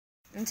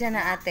Andiyan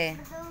na ate.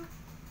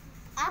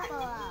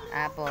 Apple.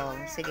 Apple.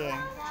 Sige.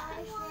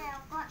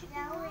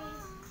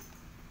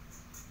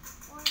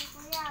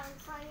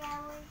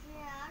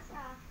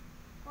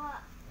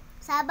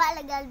 Saba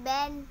legal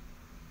Ben.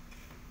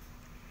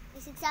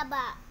 Isig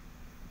saba.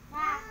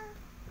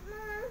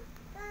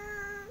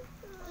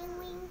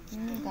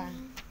 Ka.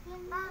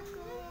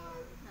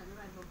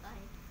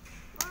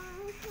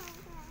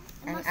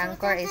 Ang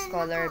anchor is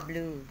color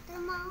blue.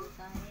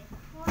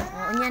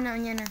 Oh, unya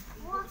na.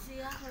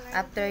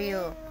 After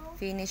you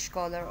finish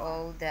color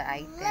all the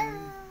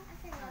item.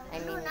 I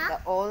mean the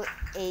all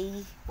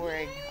A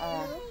word.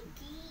 Oh.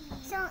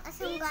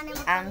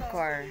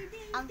 Anchor.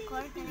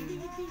 Anchor.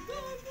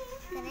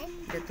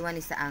 That one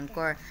is the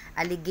anchor.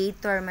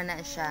 Alligator man na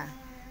siya.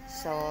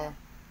 So,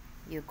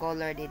 you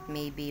colored it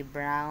maybe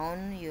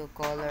brown. You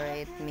color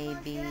it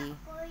maybe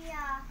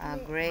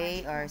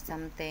gray or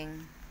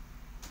something.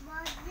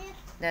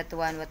 That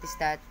one, what is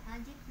that?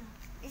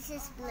 This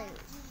is blue.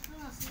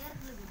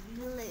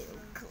 Blue.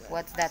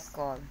 What's that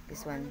called?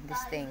 This one,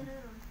 this thing.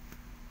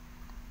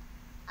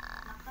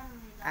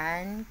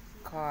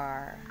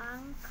 Anchor.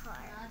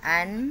 Anchor.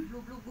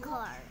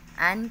 Anchor.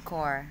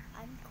 Anchor.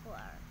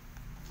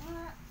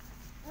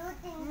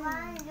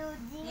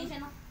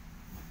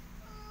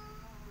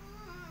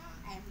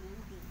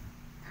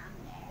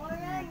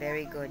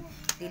 Very good.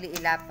 Dili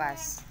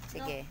ilapas.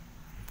 Sige.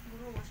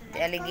 The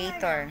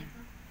alligator.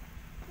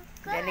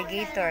 The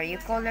alligator. You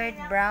colored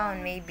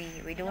brown maybe.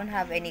 We don't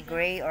have any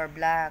gray or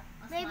black.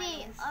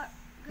 Maybe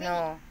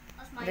No.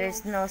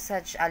 There's no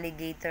such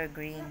alligator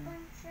green.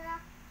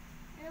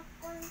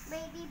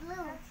 baby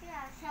blue.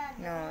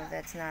 No,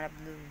 that's not a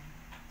blue.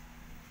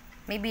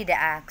 Maybe the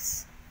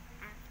axe.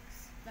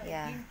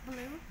 Yeah.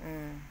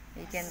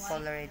 You can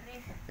color it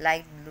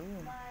light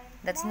blue.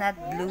 That's not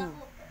blue.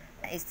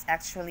 It's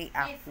actually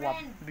aqua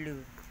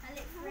blue.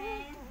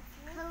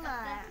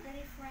 Color.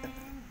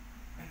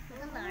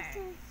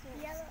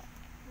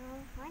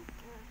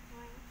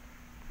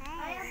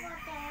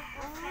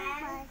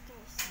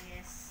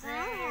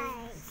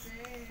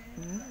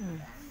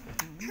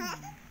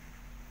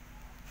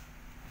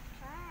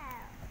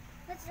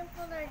 What's the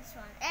color this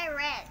one?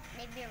 Red.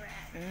 Maybe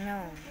red.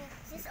 No.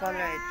 You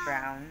color it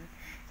brown.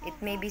 It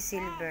may be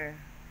silver.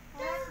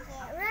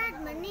 Red,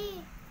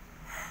 money.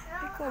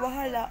 Ikaw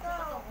bahala.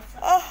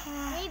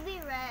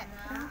 Maybe red.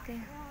 Okay.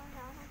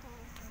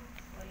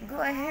 Go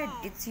ahead.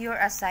 It's your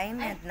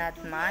assignment, not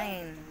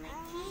mine.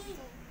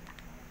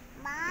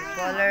 You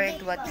color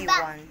it what you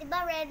want.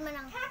 Diba red man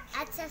ang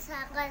at sa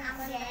sakan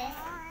ko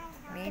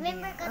Maybe.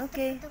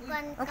 Okay.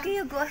 Okay,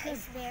 you go ahead.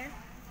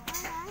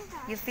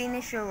 You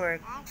finish your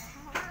work.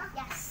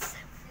 Yes.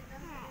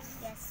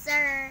 Yes,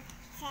 sir.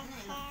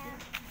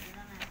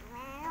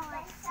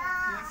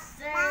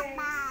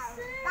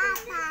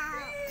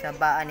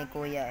 Sabaan ni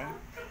kuya eh.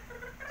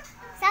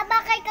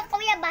 Saba kay ka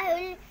kuya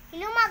bahul.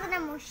 Hilumag na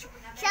mo.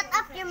 Shut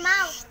up your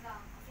mouth.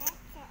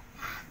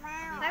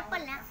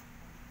 Purple na.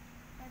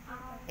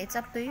 It's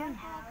up to you.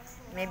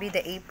 Maybe the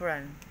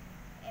apron.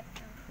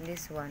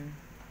 This one.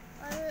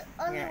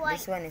 Only Yeah, white.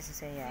 this one is a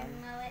sayan.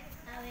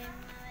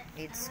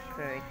 It's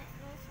skirt.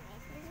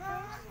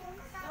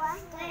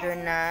 Do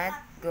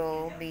not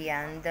go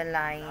beyond the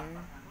line.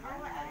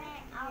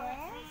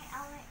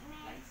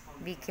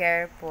 Be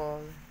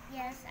careful.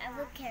 Yes, I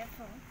will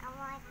careful.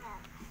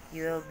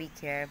 You will be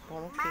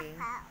careful, okay?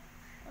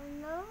 Oh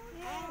no.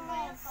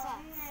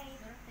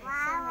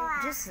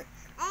 Just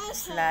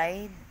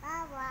slide.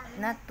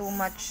 Not too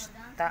much.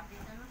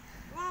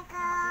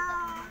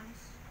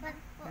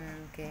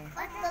 Okay.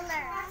 What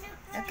color?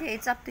 Okay,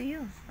 it's up to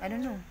you. I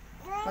don't know.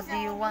 What do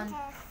you want?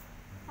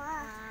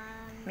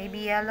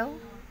 Maybe yellow?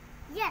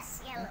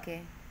 Yes, yellow.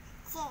 Okay.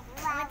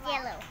 What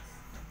yellow?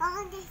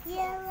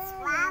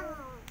 Yellow.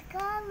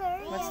 Color.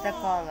 What's the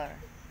color?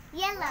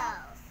 Yellow.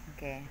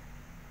 Okay.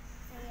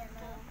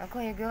 Yellow.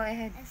 Okay, go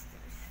ahead.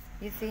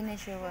 You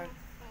finish your work.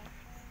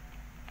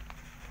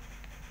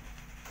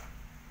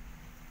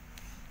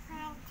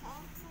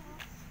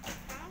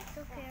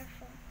 So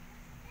careful.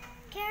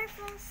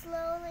 Careful,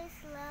 slowly,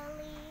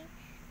 slowly,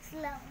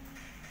 slowly,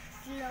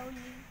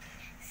 slowly,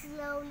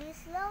 slowly,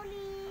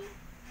 slowly.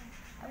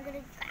 I'm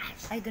gonna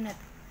crash. I do not.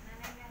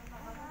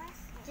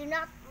 Do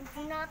not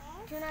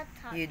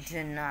touch. You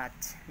do not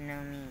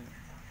know me.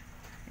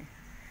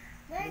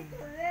 Red.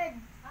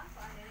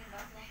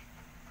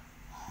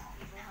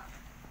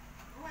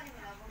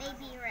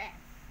 Baby red.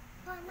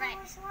 Red.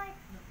 This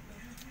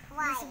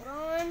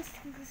one's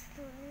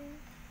gusto rin.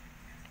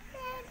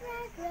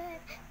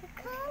 Red. The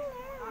color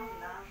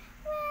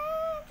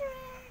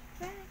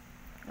red.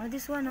 Oh,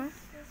 this one, oh.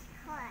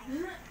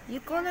 You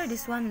color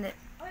this one.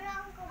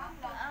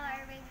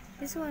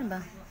 This one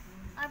ba?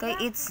 Okay,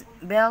 it's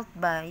belt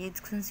ba? It's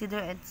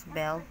considered it's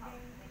belt.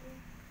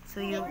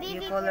 So you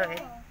color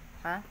it.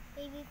 Huh?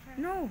 Baby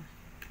fur. No.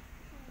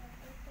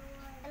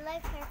 I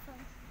like purple.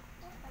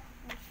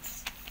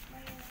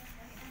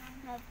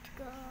 Have to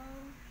go.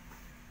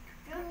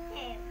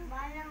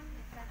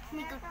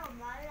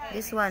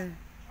 This one.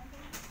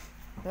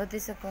 What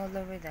is the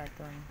color with that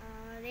one?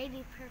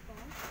 Maybe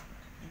purple.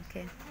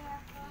 Okay.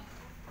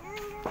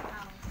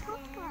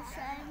 Yes,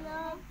 I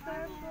love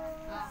purple.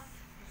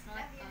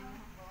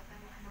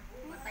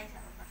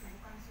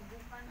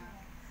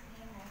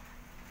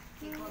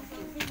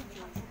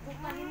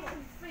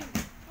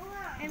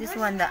 This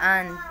one, the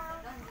ant.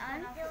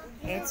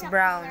 It's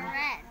brown.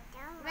 Red.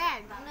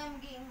 Red.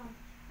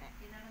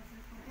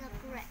 Look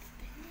red.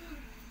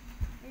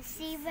 The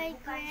sea red.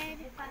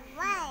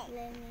 White.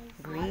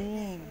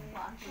 Green.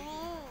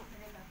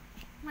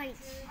 White.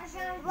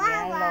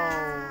 Yellow.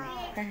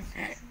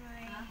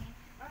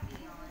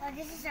 Oh,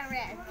 this is a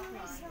red.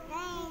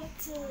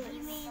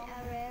 You mean a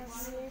red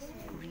with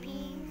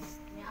pink?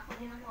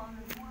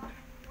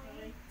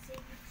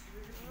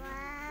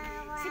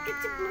 Stick it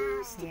to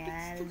blue. Stick it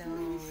to Yellow.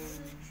 blue.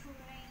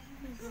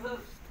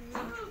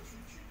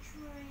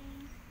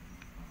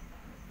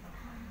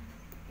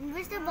 And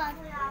where's the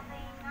bottom?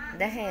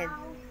 The head.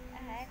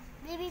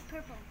 Maybe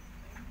purple.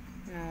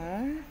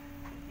 No.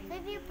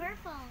 Maybe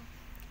purple.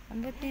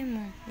 Ambutin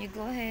mo. You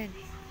go ahead.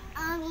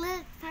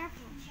 Look,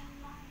 purple.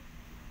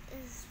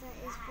 Is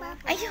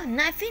purple. Ayun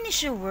na.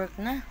 Finish your work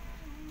na.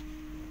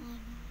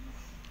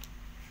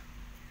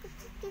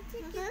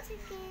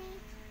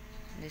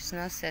 There's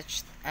no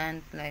such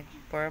ant like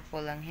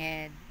purple ang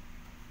head.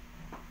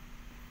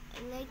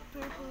 I like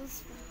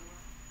purples.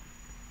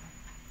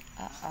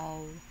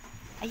 Uh-oh.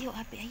 Ayaw,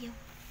 happy, ayaw.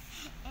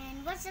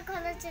 And what's the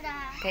color to the?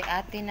 Kay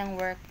ate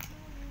ng work.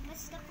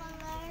 What's the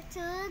color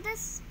to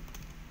this?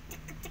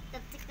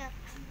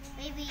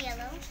 Maybe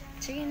yellow.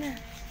 Sige na.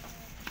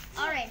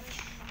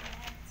 Orange.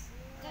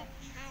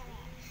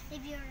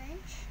 Maybe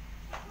orange.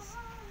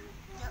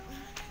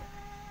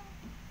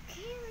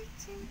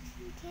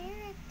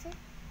 Carrot.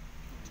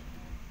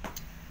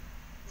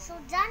 So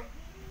done.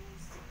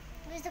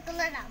 Where's the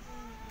color now?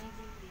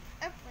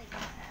 Airplane.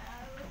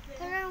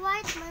 Color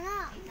white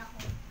mana.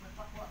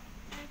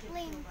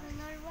 Airplane.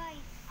 Color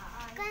white.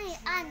 Kani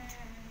ant.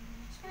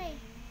 Hey.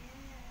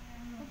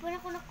 Open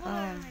ako na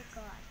color. Oh my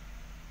god.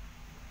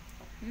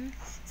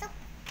 So,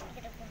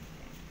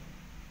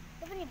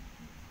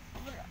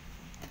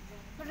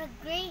 murag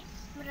gray.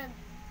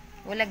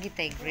 Wala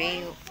gitay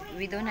gray.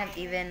 We don't have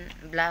even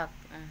black.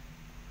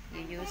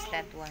 You use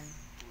that one.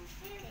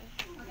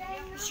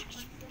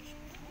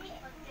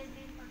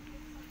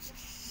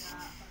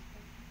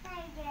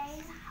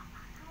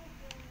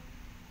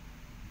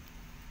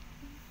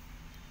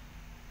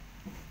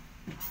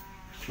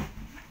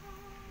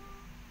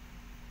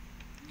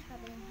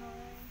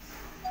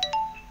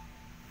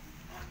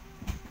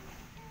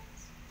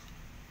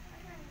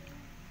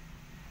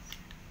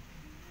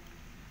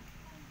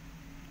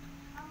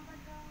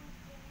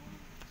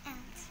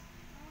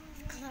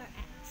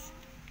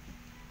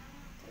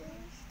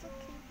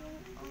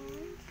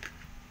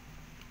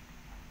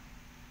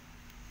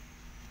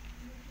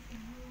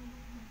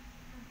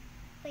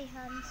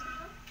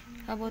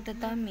 How about the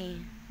tummy?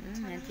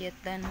 Not yet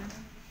done.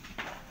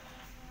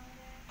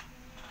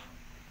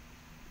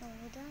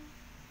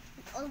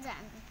 All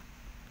done.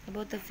 How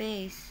about the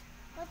face?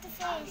 What the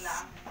face?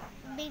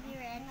 Baby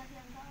red.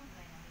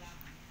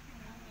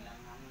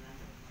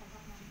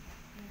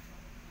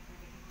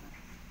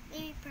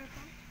 Maybe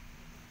purple.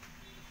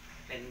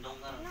 Pendong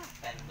ka rin.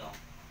 Pendong.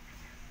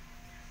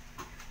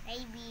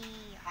 Maybe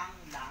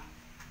Hanglang.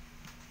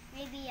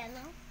 maybe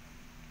yellow.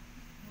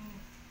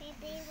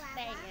 Maybe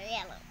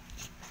yellow.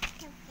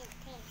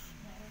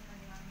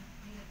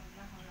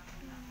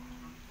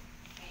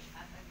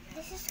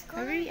 This is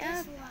color. Hurry this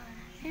up. one.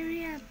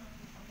 Hurry up.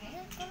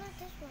 Let's color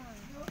this one.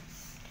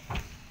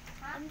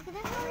 I'm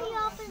gonna hurry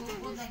up and do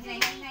this.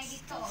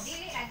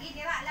 Dili lagi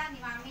dira lang ni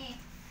mami.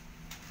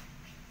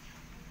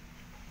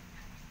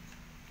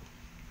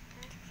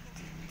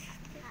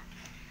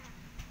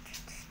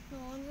 No,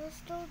 you're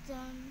still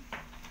done.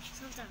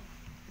 So done.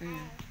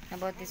 How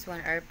about this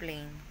one?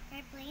 Airplane.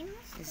 Airplane.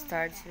 It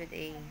starts with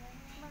A.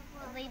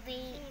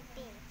 Maybe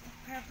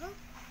purple.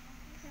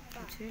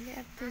 It's really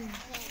up to you.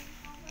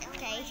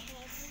 Okay.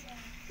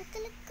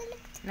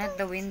 Not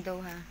the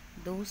window, ha?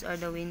 Those are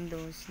the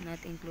windows,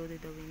 not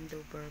included the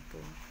window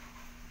purple.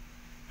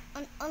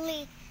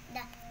 Only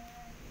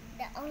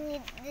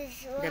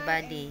this one. The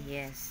body,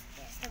 yes.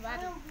 Yes, the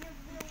body.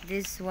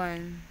 This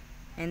one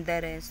and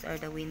the rest are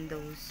the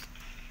windows.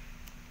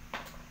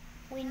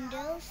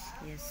 Windows.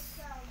 Yes.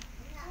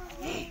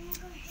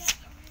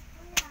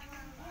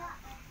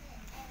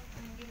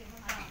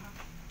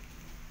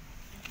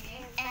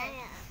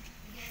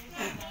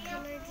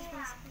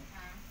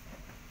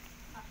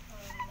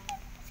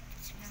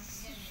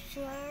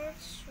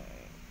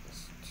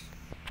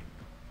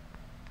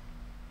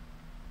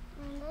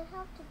 And I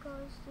have to go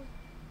to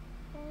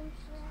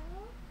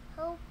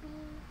help me.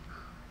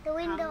 The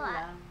window.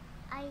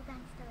 I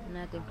can still.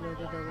 Not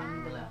included the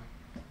window.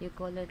 You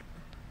call it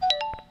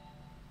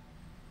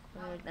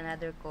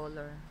another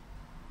color.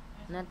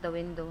 Not the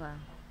window, ha?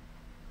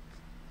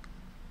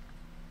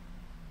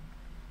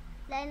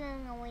 Line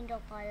on the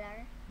window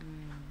color.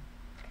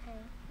 Okay.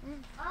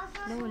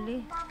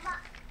 Slowly.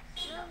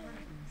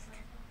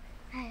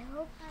 I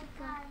hope you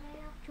can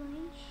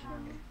join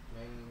soon.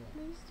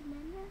 Please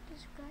remember to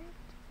subscribe.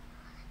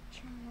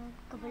 Channel.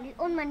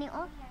 Kabalion man ni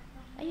oh.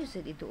 Ayaw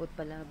sa ituot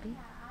palabi.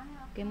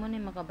 Kaya mo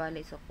na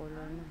makabali sa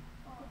color mo.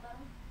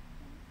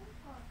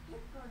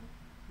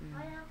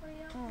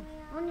 Oh,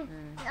 ano?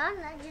 Yan,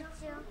 legit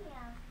siya.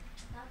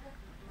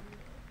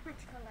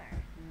 Which color?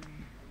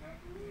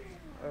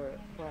 Or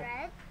what?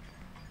 Red?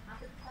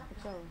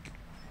 Ikaw.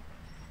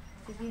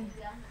 Sige.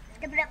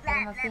 Para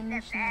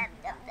ma-finish na.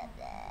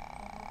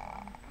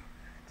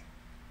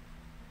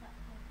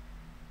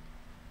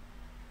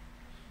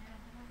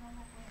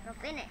 Go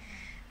finish.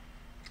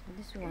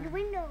 This The one.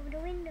 window.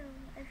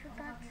 I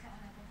forgot.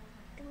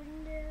 The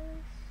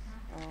windows.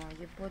 Oh,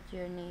 you put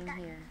your name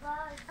here.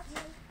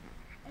 Okay.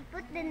 I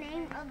put the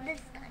name of the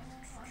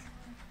text.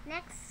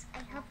 Next,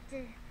 I have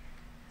to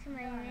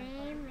my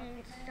name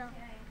and stuff.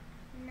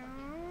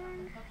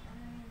 Known.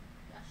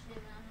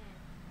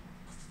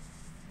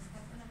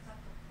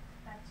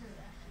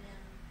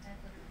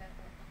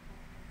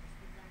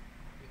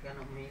 Ika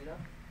na umila?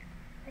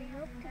 I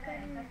hope to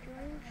get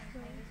enjoy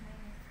soon.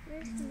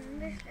 Please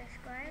remember to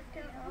subscribe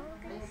to all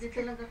these.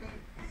 Dito lang ka kayo.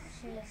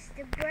 She's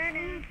the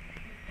brother.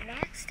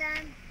 Next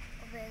time.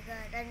 Oh my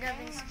god, I'm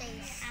loving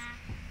space.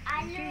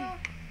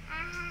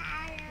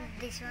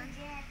 This one.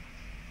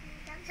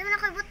 Sabi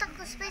na ko, butang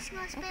ko space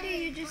mo, space.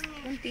 Okay, you just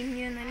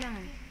continue na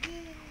lang.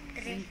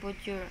 And put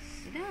your...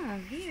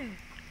 Down, here.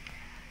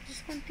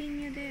 Just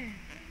continue there.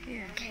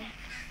 Here. Okay.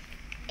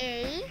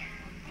 A.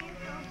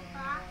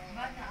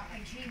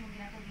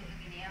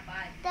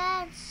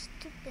 That's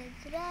stupid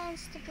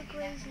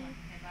crazy.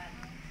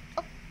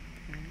 Oh.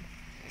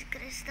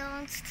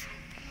 Stones.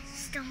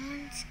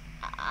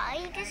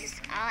 This is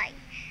I.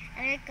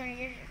 I'm not gonna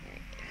do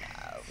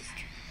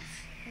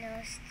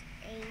nose,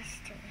 A's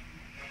to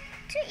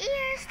 2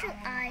 ears, 2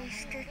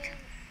 eyes, 2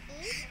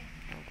 toes.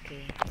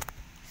 Okay.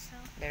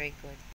 Very good.